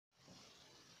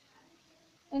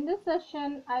In this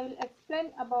session, I will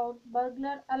explain about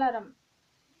burglar alarm.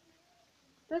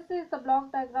 This is the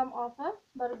block diagram of a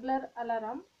burglar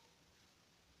alarm,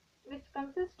 which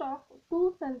consists of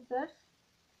two sensors.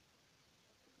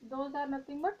 Those are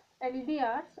nothing but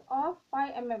LDRs of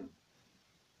 5 mm.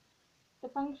 The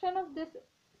function of this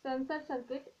sensor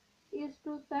circuit is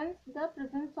to sense the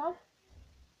presence of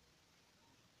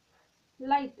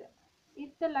light. If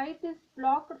the light is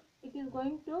blocked, it is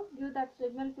going to give that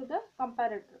signal to the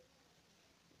comparator.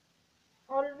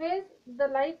 Always the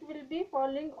light will be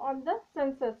falling on the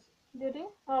sensors during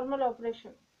normal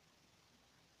operation,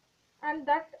 and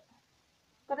that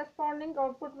corresponding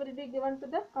output will be given to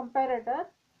the comparator.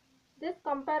 This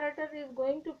comparator is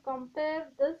going to compare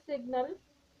this signal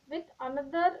with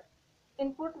another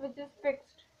input which is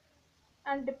fixed,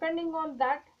 and depending on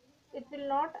that it will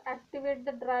not activate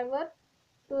the driver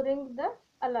to ring the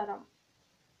alarm.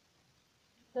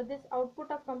 So this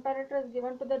output of comparator is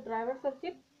given to the driver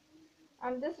circuit,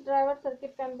 and this driver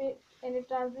circuit can be any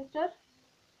transistor,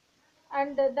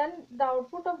 and then the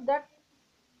output of that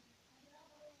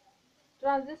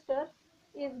transistor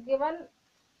is given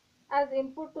as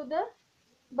input to the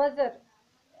buzzer,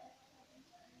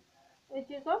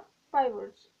 which is of 5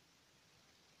 volts.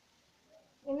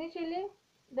 Initially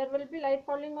there will be light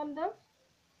falling on the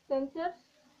sensors,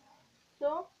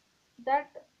 so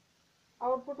that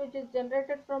output which is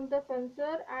generated from the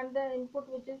sensor and the input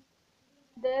which is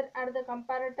there at the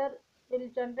comparator will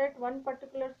generate one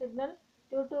particular signal,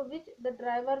 due to which the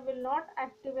driver will not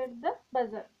activate the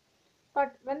buzzer.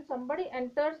 But when somebody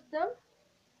enters the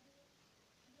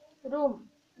room,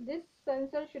 this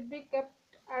sensor should be kept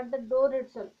at the door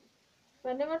itself.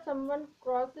 Whenever someone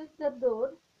crosses the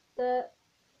door, the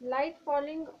light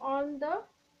falling on the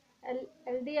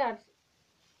LDRs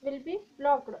will be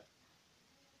blocked.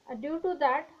 Due to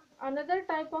that, another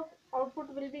type of output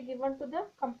will be given to the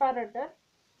comparator,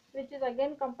 which is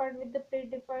again compared with the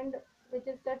predefined, which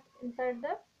is set inside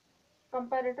the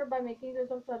comparator by making use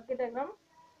of circuit diagram.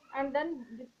 And then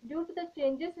due to the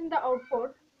changes in the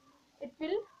output, it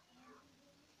will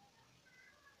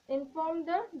inform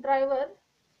the driver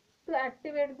to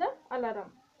activate the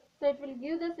alarm. So it will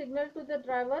give the signal to the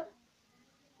driver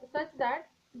such that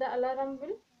the alarm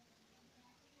will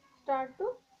start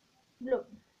to blow.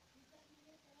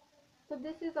 So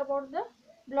this is about the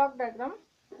block diagram.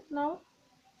 Now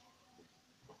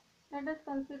let us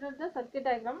consider the circuit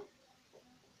diagram.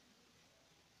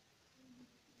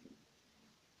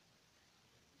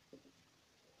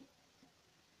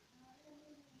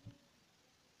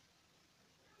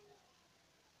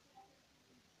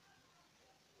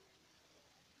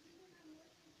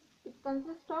 It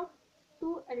consists of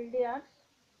two LDRs.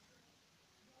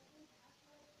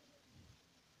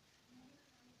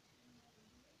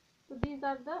 So these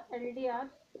are the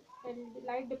LDRs,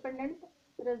 light dependent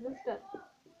resistor.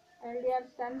 LDR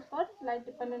stands for light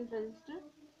dependent resistor,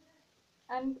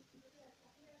 and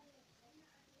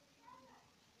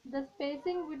the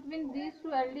spacing between these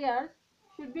two LDRs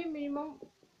should be minimum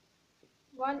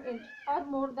 1 inch or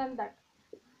more than that.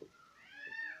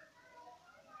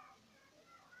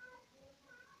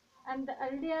 And the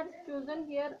LDRs chosen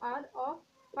here are of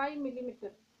 5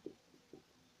 millimeter,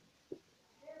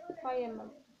 5 mm.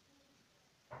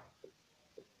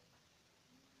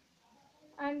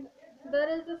 And there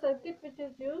is a circuit which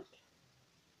is used.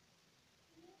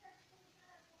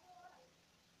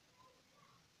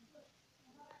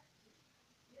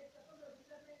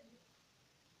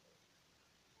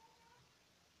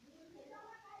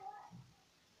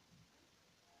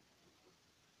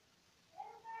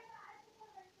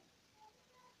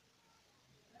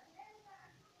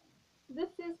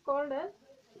 This is called as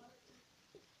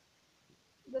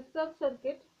the sub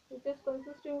circuit, which is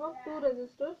consisting of two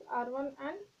resistors R1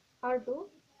 and R2,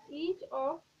 each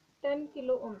of 10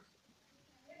 kilo ohms.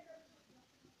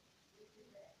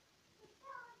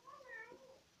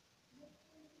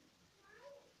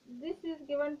 This is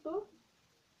given to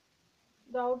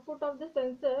the output of the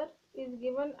sensor is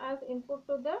given as input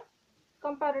to the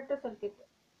comparator circuit,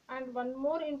 and one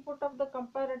more input of the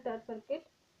comparator circuit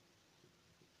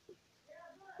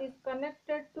is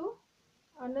connected to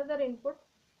another input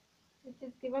which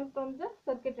is given from the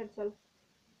circuit itself,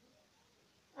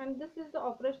 and this is the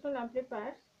operational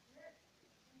amplifiers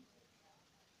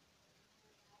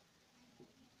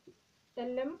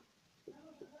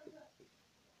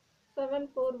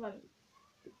LM741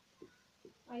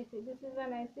 IC. This is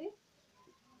an IC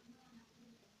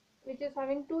which is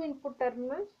having two input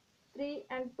terminals, 3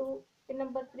 and 2. Pin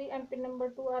number 3 and pin number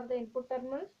 2 are the input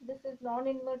terminals. This is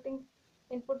non-inverting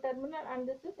input terminal, and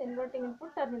this is inverting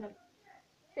input terminal.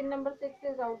 Pin number 6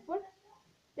 is output,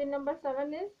 Pin number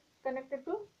 7 is connected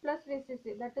to plus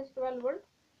VCC, that is 12 volt,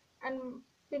 and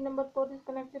pin number 4 is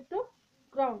connected to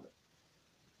ground.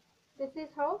 This is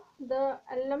how the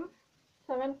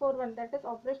LM741, that is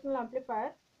operational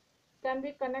amplifier, can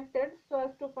be connected so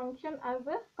as to function as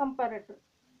a comparator.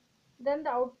 Then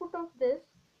the output of this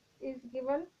is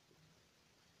given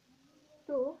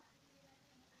to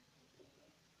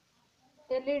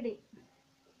LED.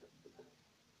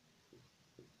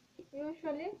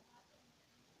 Usually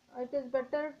it is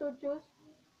better to choose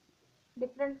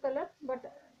different color, but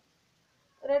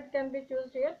red can be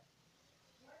chosen here.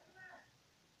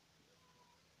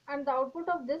 And the output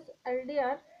of this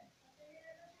LDR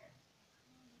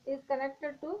is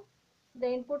connected to the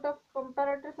input of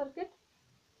comparator circuit,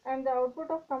 and the output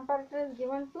of comparator is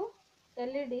given to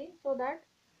LED, so that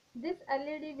this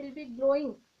LED will be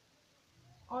glowing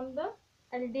on the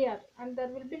LDR and there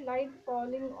will be light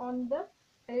falling on the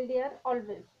LDR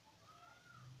always.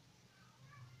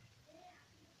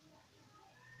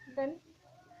 Then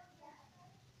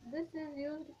this is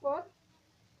used for,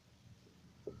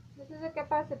 this is a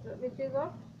capacitor which is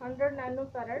of 100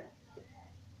 nanofarad,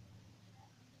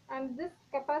 and this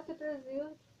capacitor is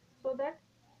used so that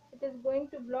it is going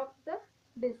to block the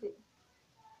DC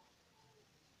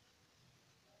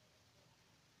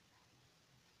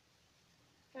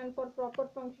and for proper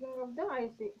functioning of the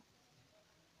IC.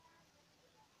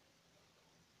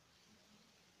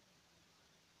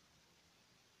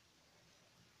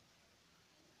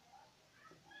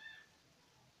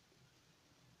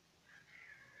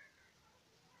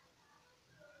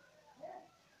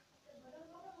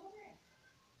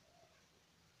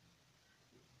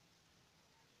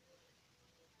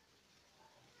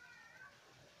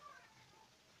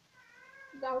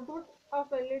 The output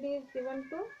of LED is given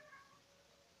to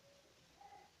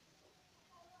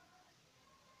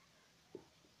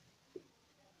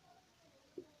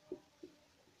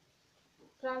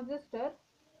transistor,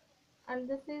 and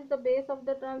this is the base of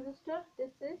the transistor,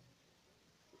 this is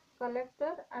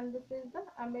collector, and this is the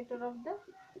emitter of the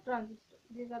transistor.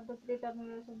 These are the three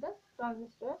terminals of the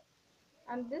transistor,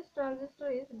 and this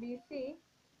transistor is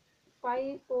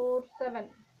BC547.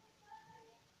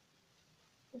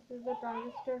 This is the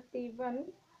transistor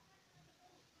T1,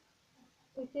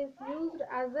 which is used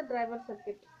as a driver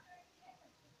circuit.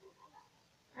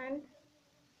 And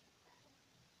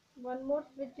one more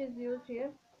switch is used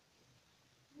here,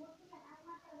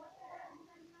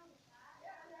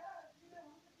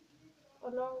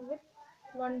 along with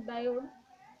one diode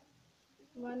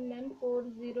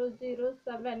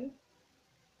 1N4007.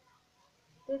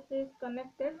 This is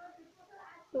connected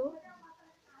to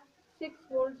 6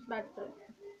 volts battery.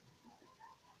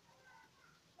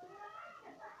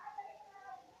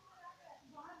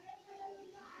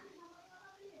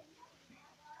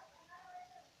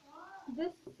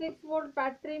 This 6-volt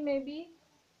battery may be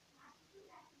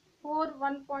 4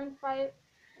 1.5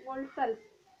 volt cells.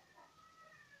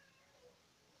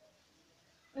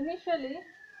 Initially,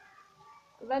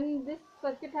 when this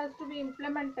circuit has to be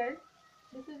implemented,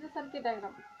 this is the circuit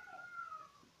diagram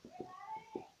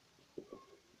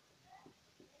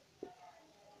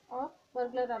of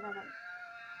burglar alarm.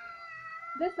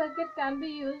 This circuit can be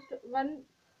used when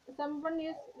someone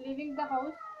is leaving the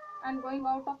house and going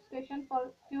out of station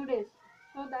for few days,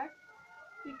 so that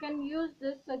we can use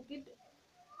this circuit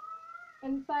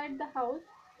inside the house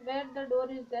where the door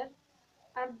is there.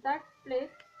 At that place,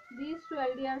 these two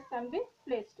LDRs can be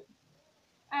placed,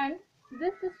 and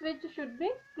this switch should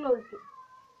be closed.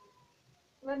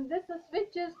 When this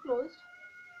switch is closed,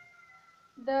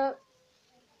 the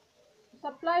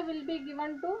supply will be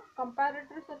given to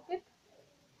comparator circuit,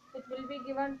 it will be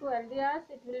given to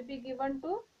LDRs, it will be given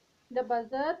to the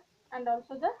buzzer and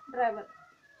also the driver.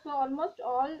 So almost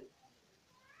all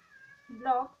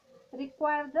blocks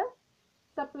require the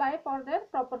supply for their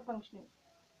proper functioning.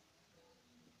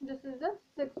 This is the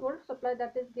 6 volt supply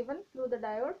that is given through the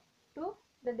diode to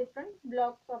the different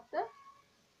blocks of the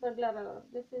burglar alarm.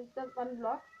 This is the one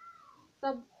block,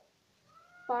 sub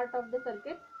part of the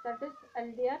circuit, that is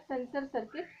LDR sensor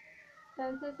circuit.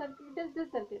 Sensor circuit is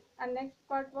this circuit, and next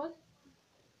part was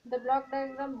the block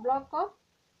diagram block of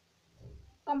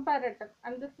comparator,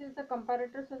 and this is the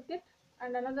comparator circuit.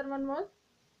 And another one was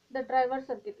the driver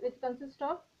circuit, which consists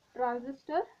of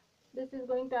transistor. This is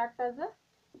going to act as a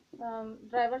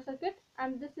driver circuit,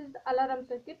 and this is the alarm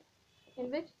circuit, in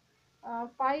which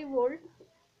 5 volt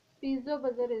piezo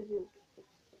buzzer is used.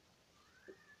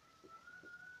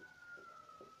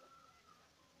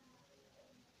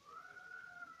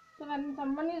 So when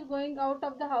someone is going out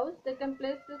of the house, they can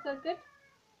place the circuit,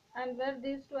 and where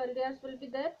these two LDRs will be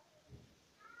there.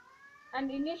 And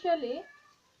initially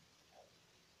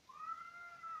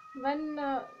when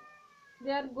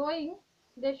they are going,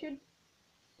 they should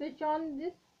switch on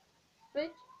this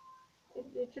switch.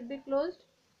 It should be closed.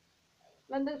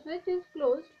 When the switch is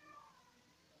closed,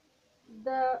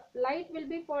 the light will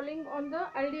be falling on the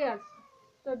LDRs.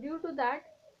 So due to that,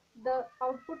 the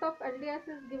output of LDRs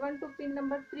is given to pin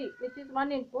number 3, which is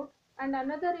one input, and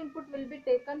another input will be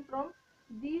taken from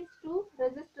these two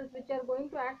resistors, which are going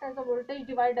to act as a voltage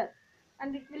divider,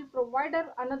 and it will provide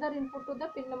another input to the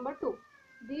pin number 2.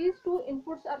 These two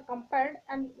inputs are compared,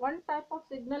 and one type of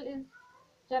signal is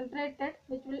generated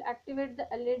which will activate the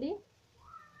LED,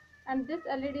 and this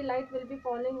LED light will be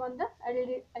falling on the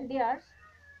LDRs,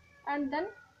 and then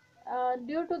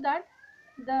due to that,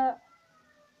 the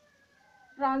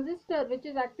transistor which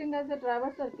is acting as a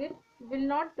driver circuit will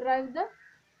not drive the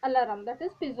alarm, that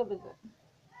is piezo buzzer.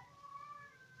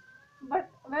 But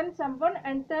when someone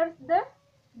enters the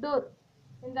door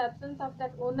in the absence of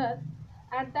that owner,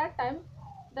 at that time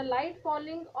the light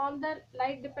falling on the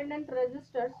light dependent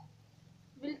resistors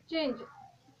will change.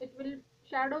 It will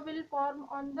shadow will form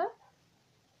on the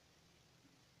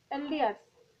LDRs,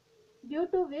 due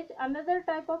to which another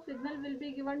type of signal will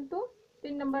be given to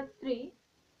pin number 3,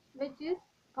 which is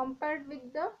compared with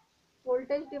the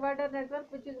voltage divider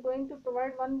network, which is going to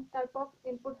provide one type of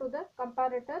input to the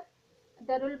comparator.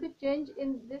 There will be change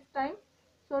in this time,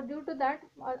 so due to that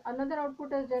another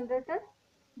output is generated.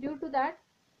 Due to that,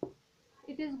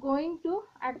 it is going to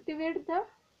activate the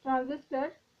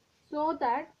transistor so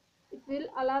that it will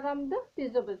alarm the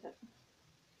piezo buzzer.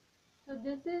 So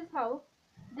this is how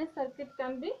this circuit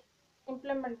can be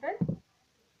implemented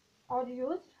or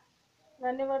used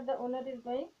whenever the owner is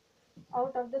going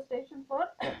out of the station for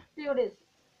few days.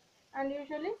 And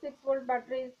usually 6-volt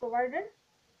battery is provided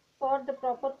for the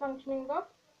proper functioning of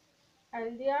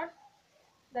LDRs,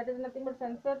 that is nothing but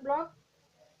sensor block,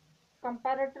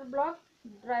 comparator block,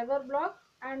 driver block,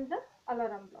 and the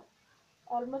alarm block.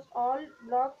 Almost all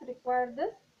blocks require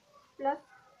this plus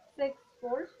 6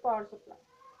 volts power supply.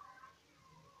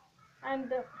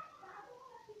 And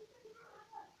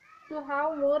to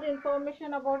have more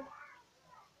information about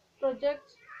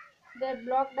projects, their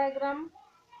block diagram,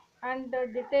 and the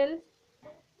details,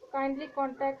 kindly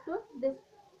contact to this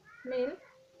mail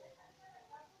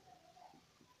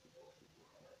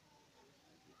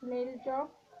job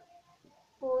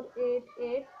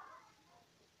 488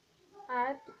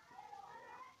 at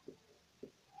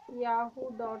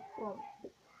yahoo.com.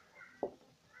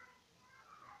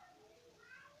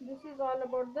 This is all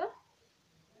about the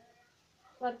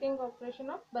working operation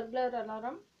of burglar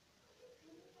alarm.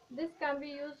 This can be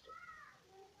used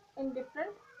in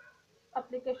different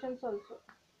applications also.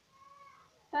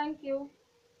 Thank you.